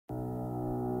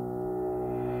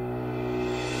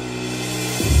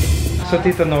So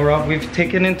Tita Nora, we've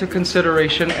taken into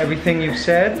consideration everything you've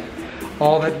said,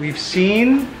 all that we've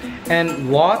seen, and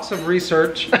lots of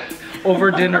research over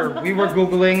dinner. We were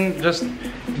Googling, just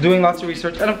doing lots of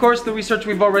research. And of course, the research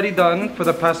we've already done for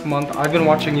the past month. I've been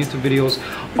watching YouTube videos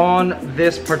on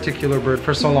this particular bird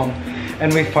for so long.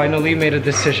 And we finally made a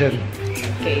decision.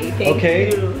 Okay, thank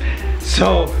you.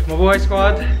 So, Mabuhay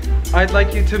Squad, I'd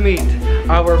like you to meet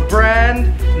our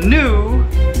brand new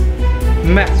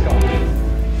mascot.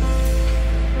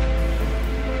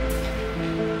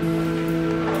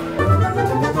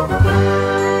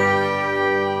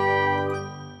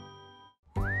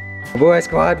 Mabuhay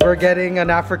Squad, we're getting an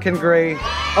African gray.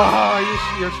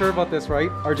 Oh, you're sure about this, right,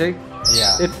 RJ?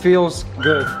 Yeah. It feels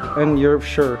good, and you're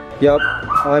sure. Yup.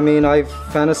 I mean, I've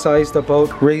fantasized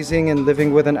about raising and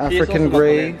living with an African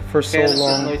gray for so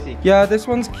long. Yeah, this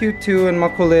one's cute too and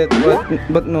makulit,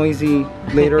 but noisy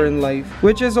later in life.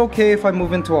 Which is okay if I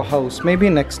move into a house. Maybe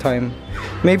next time.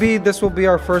 Maybe this will be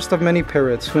our first of many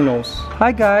parrots. Who knows?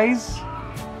 Hi guys.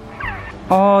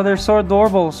 Oh, they're so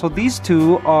adorable. So these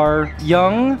two are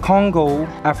young Congo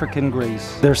African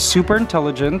Greys. They're super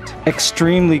intelligent,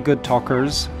 extremely good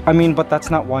talkers. I mean, but that's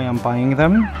not why I'm buying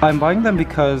them. I'm buying them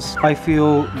because I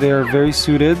feel they're very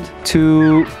suited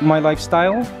to my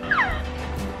lifestyle.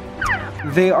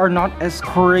 They are not as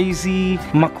crazy,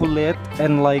 makulit,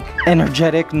 and like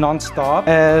energetic non-stop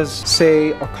as,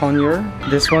 say, a conure.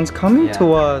 This one's coming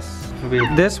to us. Maybe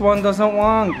this one doesn't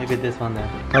want. Maybe this one then.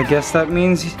 I guess that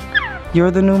means you're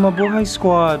the new Mabuhay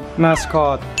Squad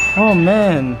mascot. Oh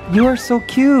man, you are so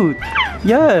cute.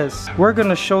 Yes, we're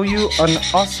gonna show you an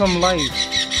awesome life.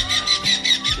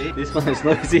 See? This one is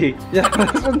noisy. Yeah,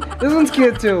 this one's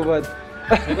cute too, but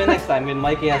maybe next time when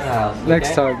Mikey has a house. Okay?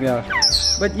 Next time, yeah.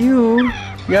 But you,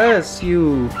 yes,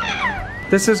 you.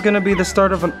 This is gonna be the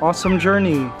start of an awesome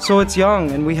journey. So it's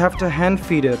young and we have to hand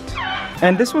feed it.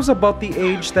 And this was about the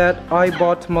age that I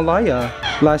bought Malaya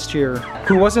last year,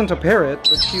 who wasn't a parrot,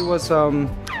 but she was a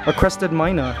crested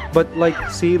myna. But like,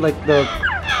 see, like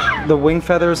the wing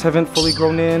feathers haven't fully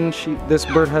grown in. This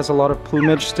bird has a lot of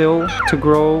plumage still to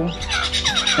grow.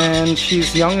 And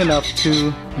she's young enough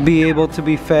to be able to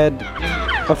be fed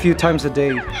a few times a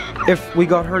day. If we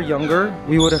got her younger,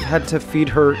 we would have had to feed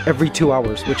her every 2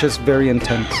 hours, which is very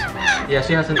intense. Yeah,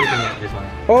 she hasn't eaten yet, this one.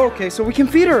 Oh, okay, so we can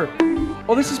feed her.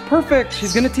 Oh, this is perfect.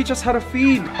 She's gonna teach us how to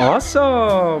feed.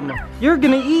 Awesome. You're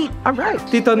gonna eat. All right.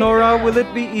 Tita Nora, will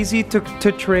it be easy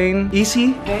to train?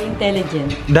 Easy? Very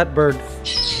intelligent. That bird.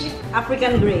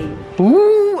 African gray.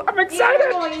 Ooh, I'm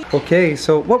excited. Okay,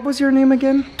 so what was your name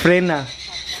again? Frena.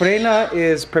 Frena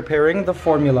is preparing the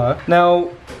formula.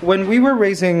 Now, when we were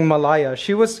raising Malaya,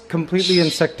 she was completely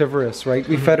insectivorous, right?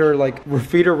 We fed her we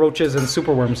feed her roaches and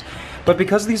superworms. But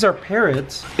because these are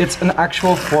parrots, it's an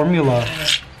actual formula.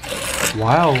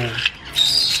 Wow.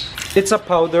 It's a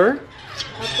powder.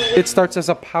 It starts as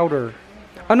a powder.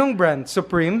 Anong brand?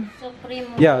 Supreme? Supreme.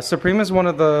 Yeah, Supreme is one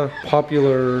of the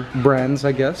popular brands,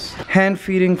 I guess. Hand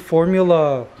feeding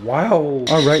formula. Wow.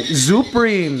 All right,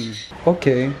 Supreme.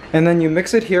 Okay, and then you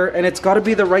mix it here and it's got to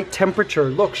be the right temperature.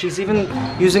 Look, she's even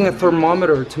using a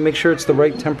thermometer to make sure it's the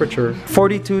right temperature.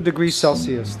 42 degrees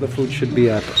Celsius the food should be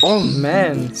at. Oh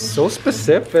man, so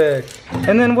specific.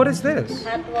 And then what is this?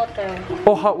 Hot water.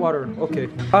 Oh, hot water. Okay.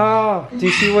 Ah, do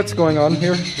you see what's going on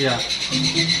here? Yeah.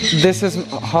 This is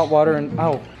hot water and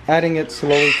adding it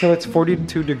slowly till it's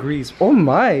 42 degrees. Oh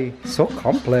my, so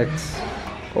complex.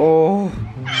 Oh,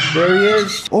 there he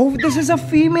is. Oh, this is a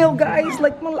female, guys,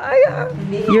 like Malaya.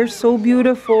 You're so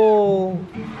beautiful.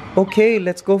 Okay,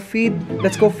 let's go feed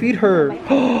her.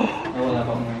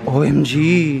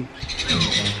 OMG.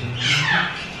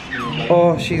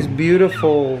 Oh, she's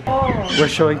beautiful. We're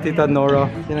showing Tita Nora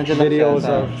videos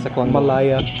of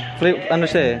Malaya. Ano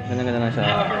siya eh? Ganyan lang siya.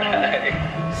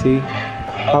 See?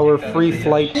 Our free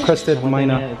flight crested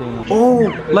myna.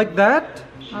 Oh, like that?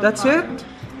 That's it?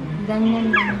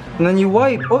 And then you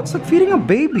wipe. Oh, it's like feeding a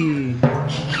baby.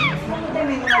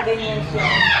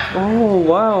 Oh,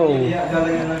 wow.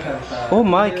 Oh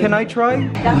my, can I try?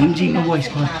 Mabuhay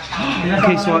Squad.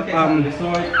 Okay, so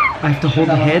I have to hold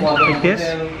the head like this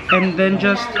and then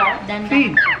just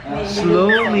feed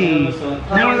slowly. Oh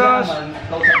my gosh.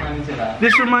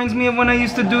 This reminds me of when I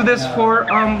used to do this for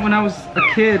when I was a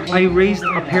kid. I raised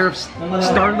a pair of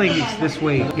starlings this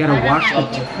way. You gotta wash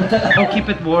it. Oh, keep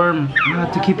it warm.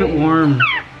 To keep it warm.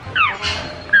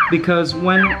 Because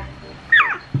when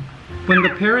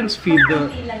the parents feed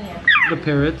the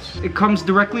parrots, it comes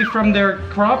directly from their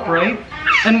crop, right?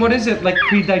 And what is it? Like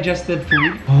pre-digested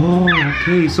food? Oh,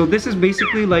 okay. So this is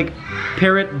basically like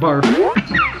parrot barf.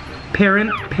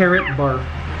 Parrot barf.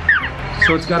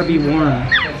 So it's gotta be warm.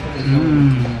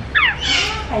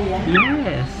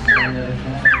 Yes.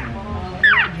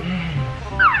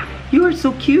 You are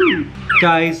so cute.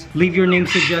 Guys, leave your name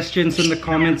suggestions in the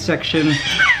comment section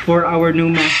for our new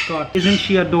mascot. Isn't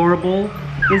she adorable?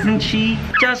 Isn't she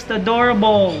just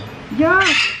adorable? Yeah,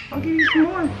 I'll give you some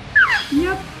more.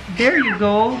 Yep, there you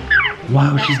go.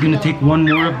 Wow, she's gonna take one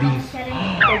more of these.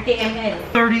 30 ml.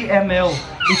 30 ml.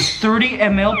 It's 30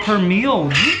 ml per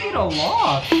meal. You eat a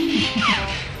lot.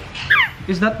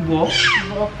 Is that buo?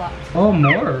 Oh,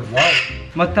 more. Wow.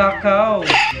 Matakaw.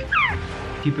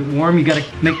 Keep it warm. You gotta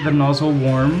make the nozzle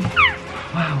warm.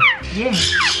 Wow.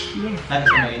 Yes. Yes.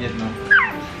 Yes.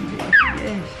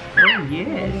 Oh,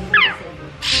 yes.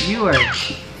 You are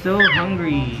so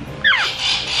hungry.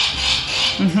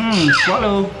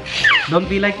 Swallow. Don't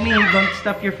be like me. Don't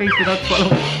stuff your face without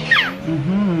swallowing.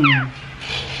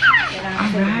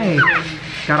 Alright.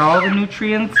 Got all the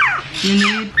nutrients you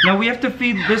need. Now we have to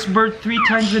feed this bird 3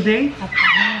 times a day.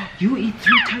 You eat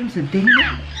 3 times a day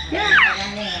now? Yeah.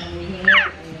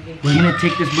 We're gonna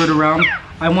take this bird around.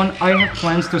 I have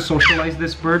plans to socialize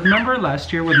this bird. Remember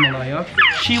last year with Malaya?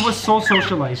 She was so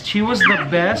socialized. She was the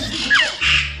best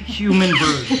human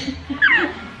bird.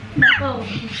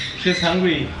 She's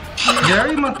hungry.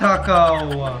 Very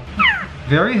matakaw.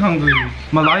 Very hungry.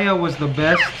 Malaya was the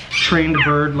best trained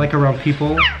bird, like around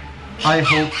people. I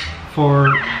hope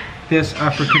for this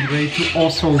African gray to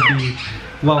also be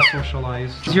well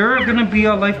socialized. You're gonna be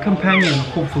a life companion,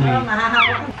 hopefully.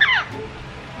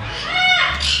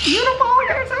 Beautiful,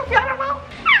 you're so beautiful.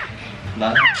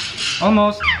 Done?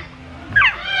 Almost.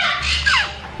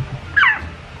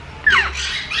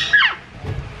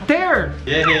 There!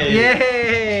 Yay!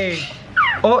 Yay!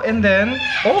 Oh, and then,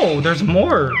 oh, there's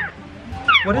more.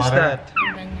 What is that?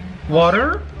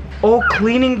 Water? Oh,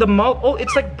 cleaning the mouth. Oh,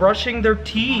 it's like brushing their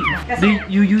teeth.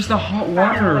 You use the hot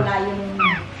water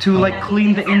to like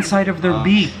clean the inside of their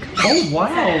beak. Oh,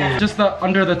 wow. Just the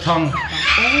under the tongue.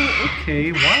 Oh,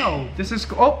 okay, wow. This is,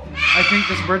 oh, I think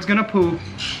this bird's gonna poo.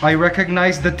 I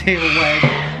recognize the tail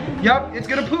wag. Yup, it's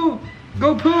gonna poo.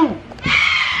 Go poo.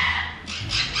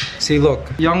 See,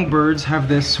 look, young birds have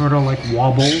this sort of like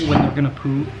wobble when they're gonna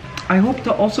poo. I hope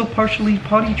to also partially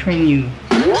potty train you.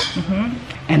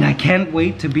 And I can't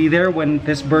wait to be there when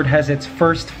this bird has its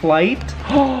first flight.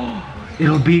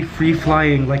 It'll be free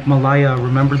flying like Malaya,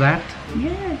 remember that?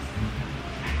 Yes.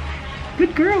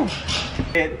 Good girl.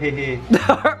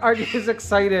 Artie is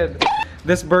excited.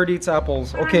 This bird eats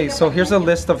apples. Okay, so here's a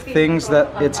list of things that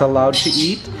it's allowed to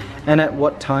eat and at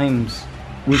what times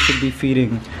we should be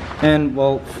feeding. And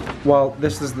well,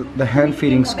 this is the hand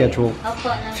feeding schedule.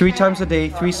 3 times a day,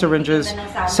 3 syringes,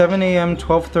 7 a.m.,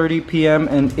 12:30 p.m.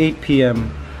 and 8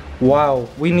 p.m. Wow,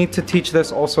 we need to teach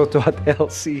this also to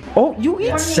Ellsie. Oh, you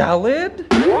eat salad?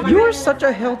 You're such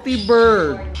a healthy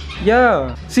bird.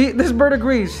 Yeah. See, this bird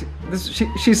agrees.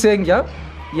 She's saying, yep,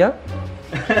 yep.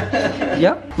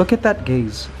 Yep. Look at that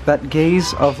gaze. That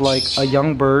gaze of like a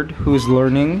young bird who's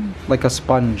learning like a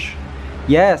sponge.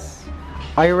 Yes.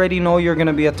 I already know you're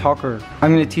gonna be a talker.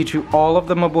 I'm gonna teach you all of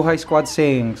the Mabuhay Squad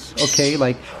sayings, okay?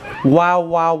 Like, wow,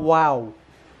 wow, wow.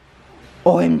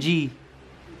 OMG.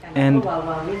 And,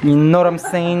 you know what I'm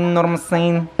saying, know what I'm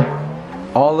saying?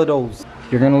 All of those.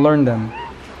 You're gonna learn them.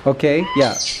 Okay?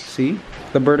 Yeah. See?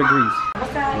 The bird agrees.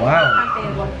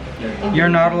 Wow. You're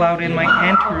not allowed in my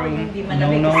ant room.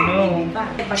 No, no, no.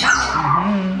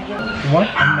 What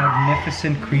a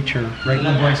magnificent creature, right,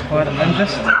 Mabuhay Squad? I'm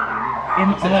just in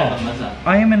awe.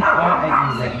 I am in awe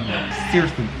at you right now.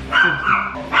 Seriously.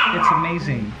 Seriously. It's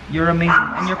amazing. You're amazing.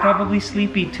 And you're probably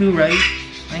sleepy too, right?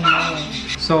 I know.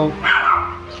 So,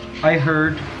 I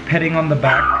heard petting on the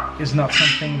back is not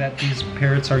something that these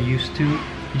parrots are used to.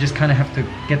 You just kind of have to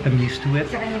get them used to it.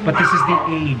 But this is the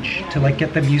age to like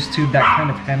get them used to that kind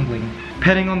of handling.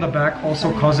 Petting on the back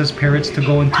also causes parrots to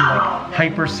go into like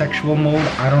hypersexual mode.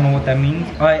 I don't know what that means.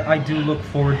 I do look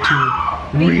forward to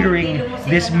rearing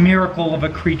this miracle of a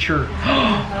creature.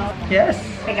 Yes,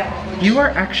 you are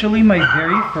actually my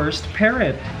very first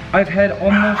parrot. I've had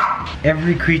almost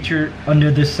every creature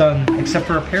under the sun except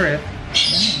for a parrot.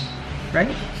 Yeah.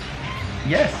 Right?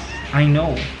 Yes, I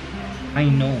know. I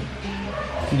know.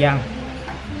 Yeah.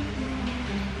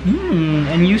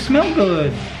 And you smell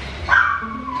good.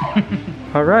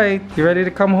 Alright, you ready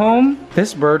to come home?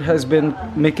 This bird has been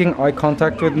making eye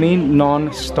contact with me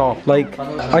non-stop. Like,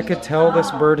 I could tell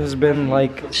this bird has been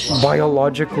like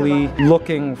biologically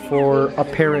looking for a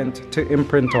parent to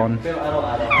imprint on.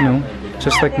 You know,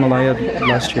 just like Malaya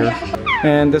last year.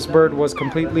 And this bird was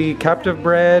completely captive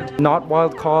bred, not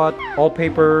wild caught, all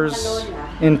papers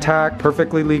intact,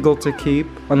 perfectly legal to keep,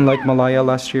 unlike Malaya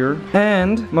last year.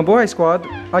 And Mabuhay Squad,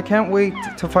 I can't wait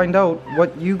to find out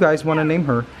what you guys want to name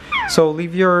her. So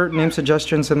leave your name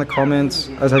suggestions in the comments,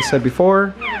 as I said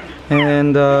before.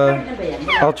 And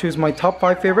I'll choose my top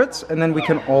 5 favorites and then we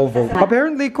can all vote.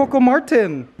 Apparently Coco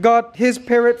Martin got his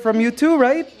parrot from you too,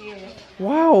 right? Yes.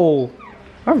 Wow.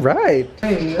 Alright.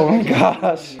 Oh my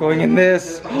gosh. Going in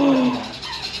this. OMG.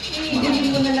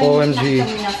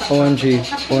 OMG.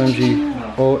 OMG.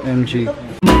 OMG.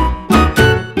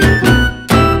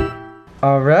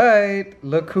 Alright.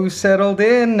 Look who settled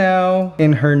in now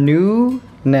in her new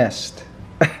nest.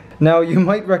 Now you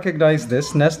might recognize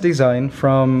this nest design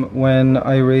from when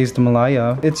I raised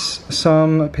Malaya. It's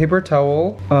some paper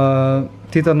towel.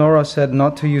 Tita Nora said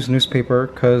not to use newspaper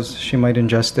because she might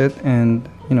ingest it and,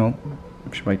 you know,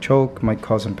 she might choke, might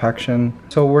cause impaction.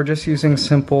 So we're just using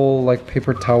simple like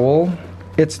paper towel.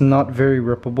 It's not very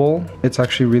rippable. It's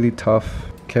actually really tough.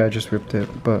 Okay, I just ripped it,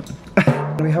 but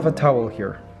we have a towel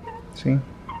here. See?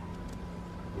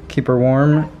 Keep her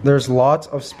warm. There's lots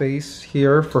of space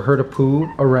here for her to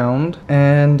poo around.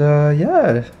 And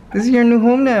yeah, this is your new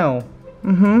home now.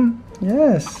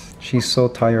 Yes. She's so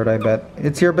tired, I bet.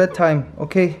 It's your bedtime.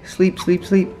 Okay, sleep, sleep,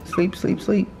 sleep, sleep, sleep,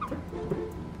 sleep.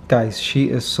 Guys, she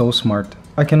is so smart.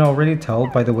 I can already tell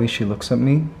by the way she looks at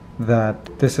me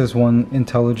that this is one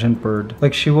intelligent bird.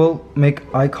 Like, she will make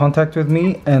eye contact with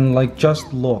me and like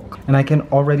just look. And I can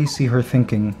already see her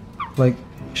thinking. Like,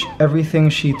 everything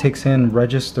she takes in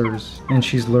registers and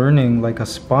she's learning like a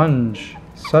sponge.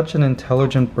 Such an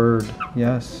intelligent bird.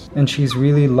 Yes. And she's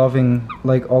really loving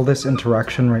like all this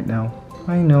interaction right now.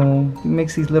 I know. It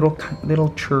makes these little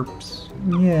chirps.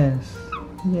 Yes.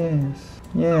 Yes.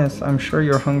 Yes. I'm sure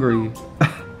you're hungry.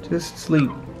 Just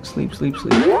sleep. Sleep, sleep,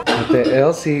 sleep. Ate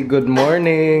Ellsie, good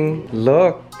morning.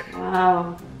 Look.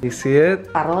 Wow. You see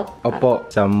it? Parrot.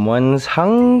 Opo. Someone's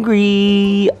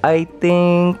hungry, I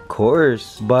think. Of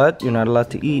course. But you're not allowed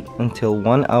to eat until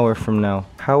 1 hour from now.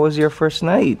 How was your first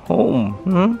night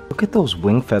home? Look at those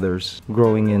wing feathers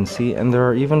growing in, see? And there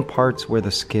are even parts where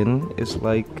the skin is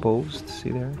like exposed. See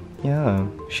there? Yeah.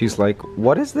 She's like,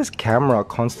 what is this camera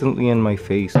constantly in my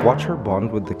face? Watch her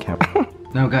bond with the camera.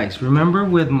 Now guys, remember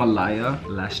with Malaya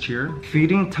last year?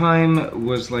 Feeding time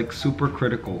was like super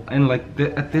critical, and like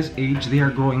at this age they are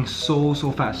growing so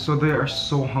fast, so they are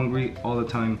so hungry all the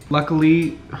time.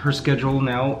 Luckily her schedule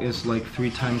now is like 3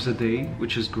 times a day,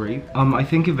 which is great. I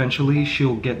think eventually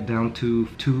she'll get down to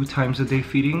 2 times a day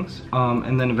feedings,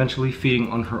 and then eventually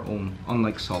feeding on her own on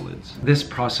like solids. This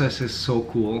process is so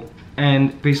cool.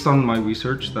 And based on my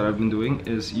research that I've been doing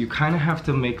is you kind of have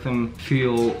to make them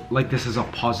feel like this is a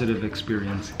positive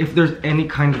experience. If there's any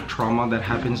kind of trauma that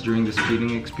happens during this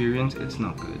feeding experience, it's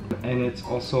not good. And it's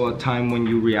also a time when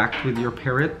you react with your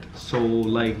parrot. So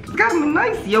like, it's gotta be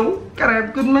nice, yo. Gotta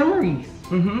have good memories.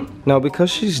 Now because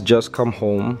she's just come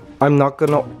home, I'm not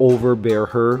gonna overbear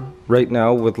her right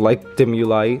now with like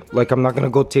stimuli. Like, I'm not gonna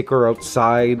go take her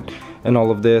outside and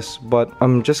all of this, but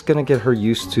I'm just gonna get her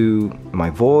used to my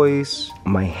voice,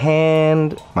 my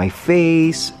hand, my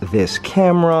face, this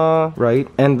camera, right?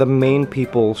 And the main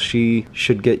people she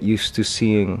should get used to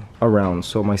seeing around.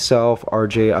 So myself,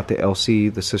 RJ, Ate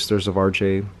Ellsie, the sisters of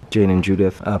RJ, Jane and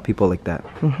Judith, people like that.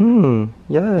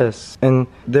 Yes. And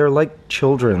they're like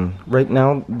children. Right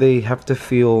now, they have to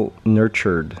feel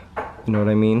nurtured. You know what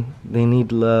I mean? They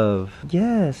need love.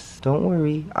 Yes, don't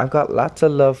worry. I've got lots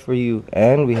of love for you.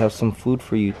 And we have some food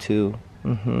for you too.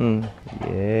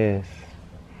 Yes.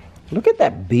 Look at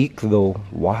that beak though.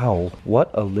 Wow.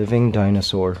 What a living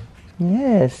dinosaur.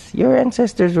 Yes, your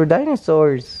ancestors were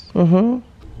dinosaurs.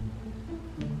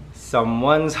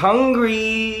 Someone's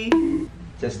hungry.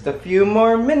 Just a few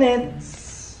more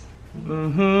minutes.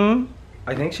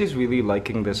 I think she's really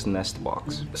liking this nest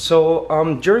box. So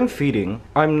during feeding,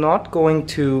 I'm not going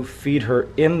to feed her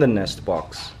in the nest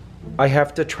box. I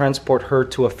have to transport her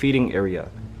to a feeding area.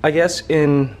 I guess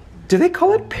do they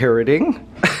call it parroting?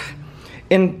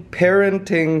 In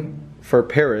parenting for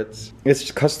parrots,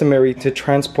 it's customary to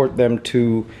transport them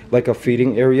to like a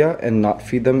feeding area and not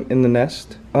feed them in the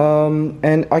nest.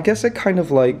 And I guess it kind of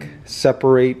like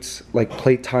separates like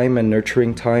playtime and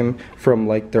nurturing time from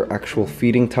like their actual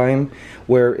feeding time,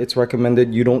 where it's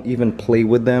recommended you don't even play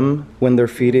with them when they're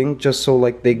feeding, just so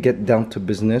like they get down to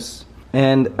business.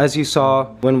 And as you saw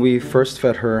when we first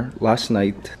fed her last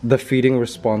night, the feeding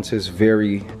response is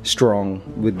very strong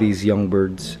with these young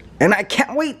birds. And I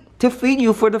can't wait to feed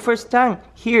you for the first time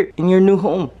here in your new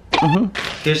home.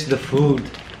 Here's the food.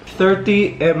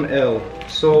 30 ml.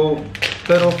 So,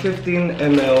 pero 15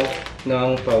 ml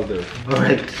ng powder.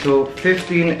 Alright, so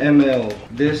 15 ml.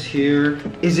 This here,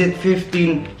 is it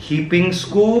 15 heaping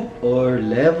scoop or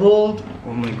leveled?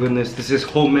 Oh my goodness, this is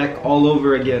home ec all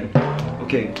over again.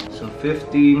 Okay, so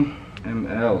 15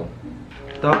 ml.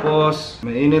 Tapos,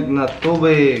 mainit na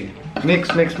tubig.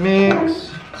 Mix, mix,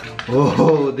 mix.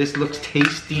 Oh, this looks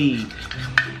tasty.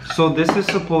 So this is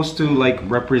supposed to like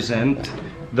represent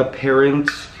the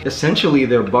parents, essentially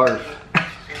their barf.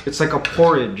 It's like a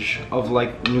porridge of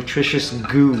like nutritious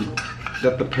goo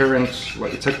that the parents,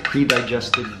 like it's like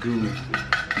pre-digested goo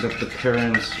that the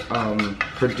parents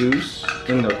produce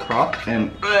in their crop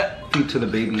and feed to the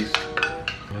babies.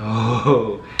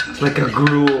 Oh, it's like a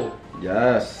gruel.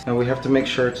 Yes. And we have to make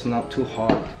sure it's not too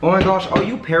hot. Oh my gosh, all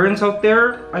you parents out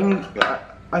there,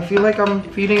 I feel like I'm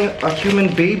feeding a human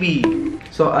baby.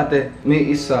 So ate, may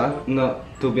isa na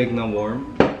tubig na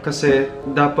warm. Kasi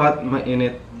dapat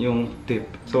mainit yung tip.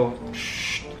 So,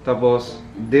 tapos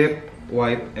dip,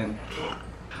 wipe, and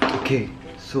okay.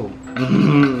 So,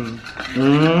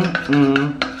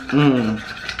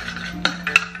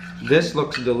 this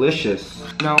looks delicious.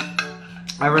 Now,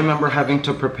 I remember having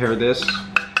to prepare this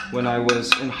when I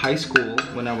was in high school,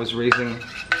 when I was raising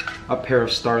a pair of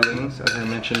starlings, as I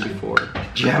mentioned before.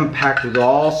 Jam-packed with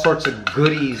all sorts of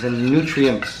goodies and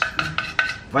nutrients,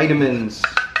 vitamins.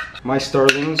 My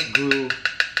starlings grew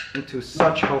into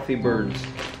such healthy birds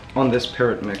on this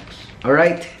parrot mix. All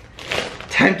right,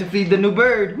 time to feed the new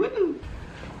bird. Woo!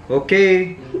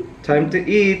 Okay, time to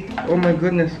eat. Oh my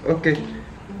goodness. Okay,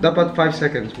 dapat 5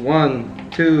 seconds. 1,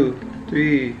 2,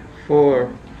 3, 4,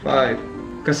 5.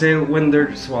 Kasi when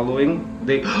they're swallowing,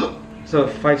 they so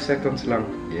 5 seconds lang.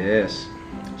 Yes.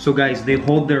 So guys, they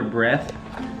hold their breath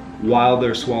while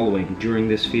they're swallowing during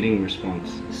this feeding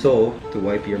response. So to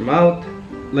wipe your mouth,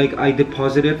 like I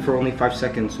deposit it for only 5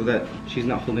 seconds so that she's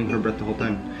not holding her breath the whole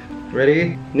time.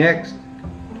 Ready? Next.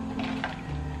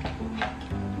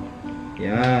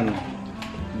 Yan.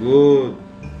 Good.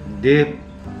 Dip.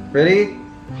 Ready?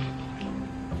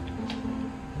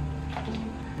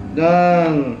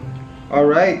 Done. All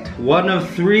right. 1 of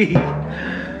 3.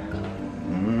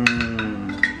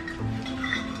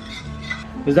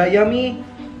 Was that yummy?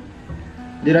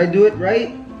 Did I do it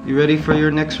right? You ready for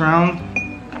your next round?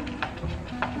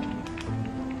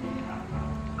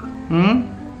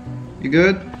 You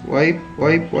good? Wipe,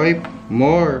 wipe, wipe.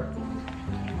 More.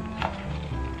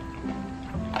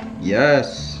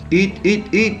 Yes. Eat,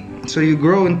 eat, eat. So you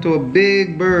grow into a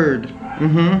big bird.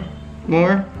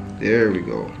 More. There we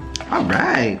go. All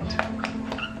right.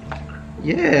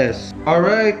 Yes. All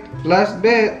right. Last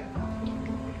bit.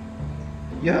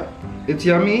 Yep. It's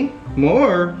yummy.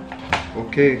 More.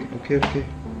 Okay. Okay. Okay.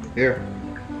 Here.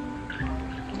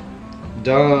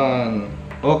 Done.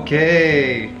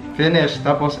 Okay. Finished.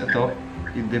 Tapos ito.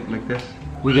 You dip like this.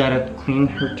 We gotta clean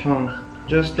her tongue.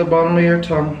 Just the bottom of your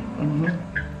tongue.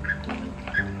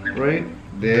 Right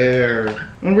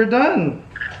there. And we're done.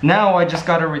 Now I just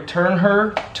gotta return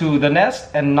her to the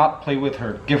nest and not play with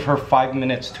her. Give her 5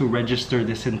 minutes to register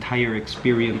this entire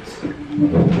experience.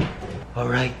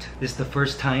 Alright, this is the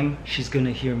first time she's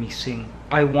gonna hear me sing.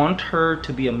 I want her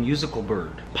to be a musical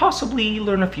bird. Possibly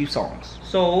learn a few songs.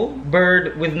 So,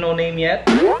 bird with no name yet,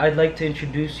 I'd like to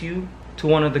introduce you to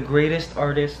one of the greatest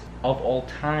artists of all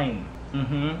time.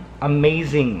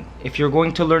 Amazing. If you're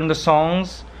going to learn the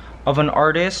songs of an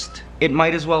artist, it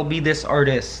might as well be this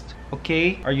artist.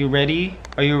 Okay, are you ready?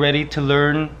 Are you ready to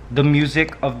learn the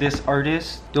music of this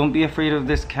artist? Don't be afraid of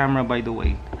this camera, by the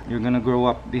way. You're gonna grow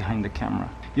up behind the camera.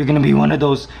 You're gonna be one of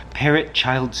those parrot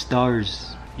child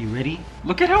stars. You ready?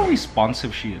 Look at how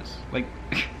responsive she is. Like,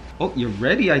 oh, you're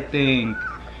ready, I think.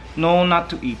 No, not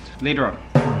to eat. Later on.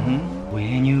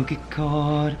 When you get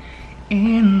caught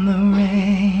in the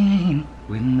rain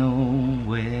with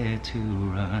nowhere to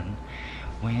run,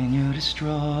 when you're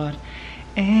distraught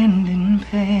and in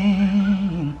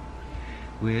pain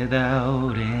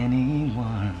without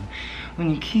anyone,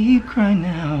 when you keep crying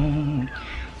out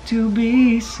to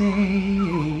be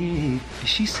saved. Is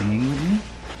she singing with me?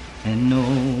 And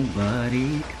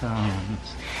nobody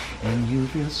comes and you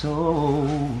feel so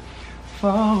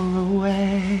far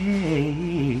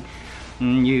away,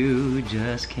 you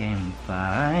just can't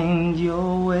find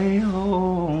your way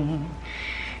home.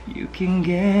 You can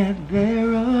get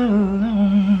there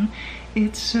alone.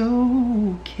 It's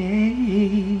okay.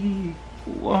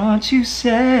 What you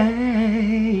say,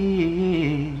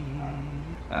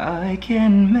 I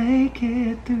can make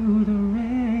it through the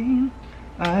rain.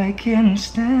 I can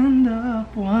stand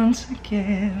up once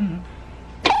again.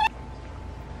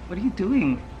 What are you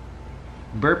doing?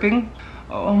 Burping?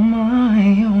 On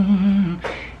my own.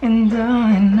 And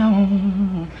I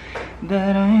know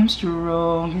that I'm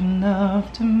strong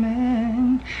enough to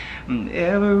mend.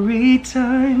 Every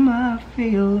time I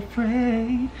feel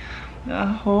afraid, I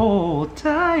hold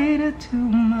tighter to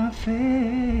my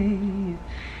faith.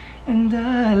 And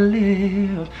I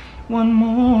live one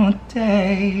more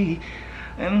day,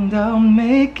 and I'll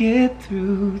make it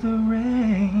through the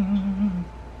rain.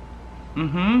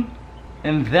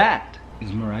 And that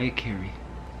is Mariah Carey.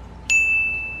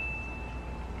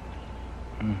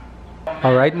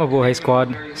 Alright, Mabuhay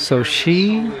Squad. So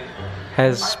she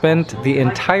has spent the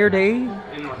entire day,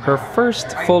 her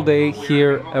first full day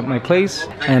here at my place,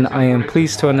 and I am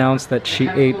pleased to announce that she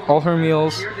ate all her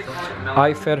meals.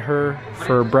 I fed her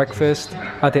for breakfast,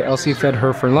 Ellsie fed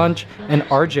her for lunch, and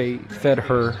RJ fed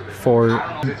her for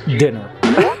dinner.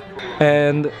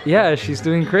 And yeah, she's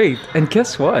doing great. And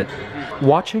guess what?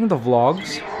 Watching the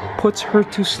vlogs puts her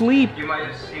to sleep.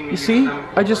 You see,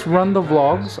 I just run the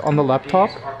vlogs on the laptop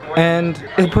and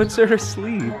it puts her to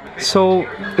sleep. So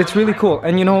it's really cool.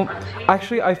 And you know,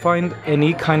 actually I find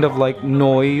any kind of like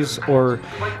noise or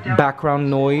background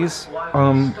noise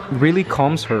really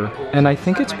calms her. And I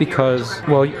think it's because,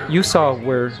 well, you saw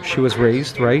where she was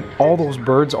raised, right? All those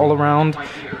birds all around,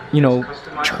 you know,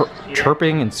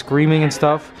 chirping and screaming and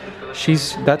stuff.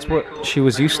 That's what she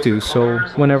was used to. So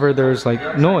whenever there's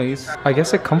like noise, I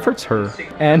guess it comforts her.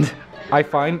 And I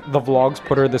find the vlogs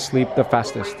put her to sleep the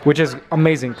fastest, which is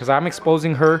amazing because I'm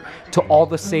exposing her to all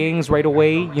the sayings right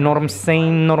away. You know what I'm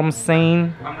saying? Know what I'm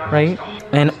saying? Right?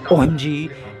 And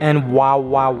OMG and wow,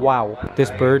 wow, wow.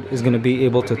 This bird is gonna be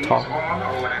able to talk.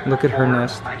 Look at her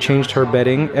nest. Changed her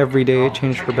bedding every day.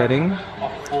 Changed her bedding.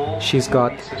 She's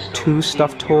got 2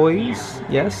 stuffed toys.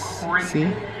 Yes,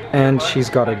 see? And she's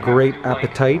got a great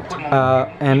appetite,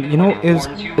 and you know,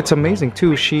 it's amazing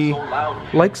too. She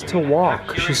likes to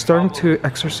walk. She's starting to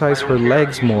exercise her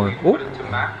legs more. Oh,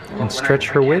 and stretch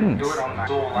her wings.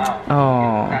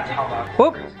 Oh,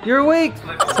 whoop, you're awake.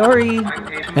 Sorry.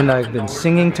 And I've been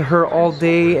singing to her all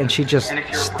day, and she just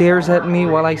stares at me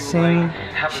while I sing.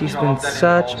 She's been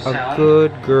such a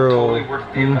good girl.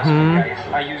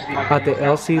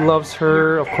 Ellsie loves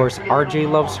her. Of course,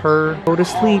 RJ loves her. Go to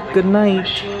sleep. Good night.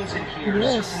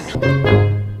 Yes.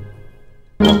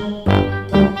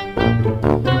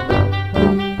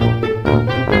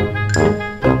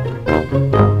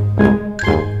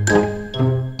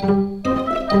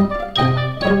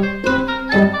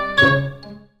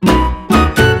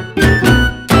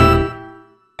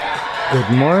 Good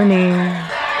morning.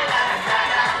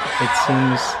 It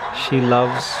seems she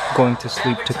loves going to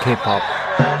sleep to K-pop.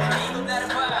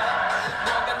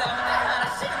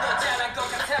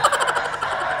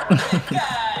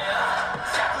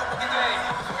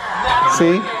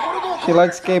 See? She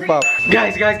likes K-pop.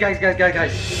 Guys.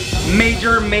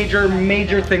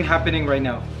 Major thing happening right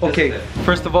now. Okay,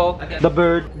 first of all, the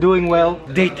bird doing well.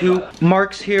 Day 2.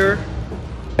 Mark's here.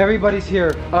 Everybody's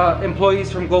here.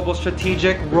 Employees from Global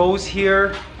Strategic. Rose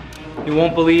here. You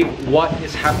won't believe what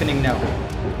is happening now.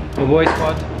 Mabuhay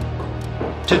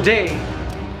Squad. Today,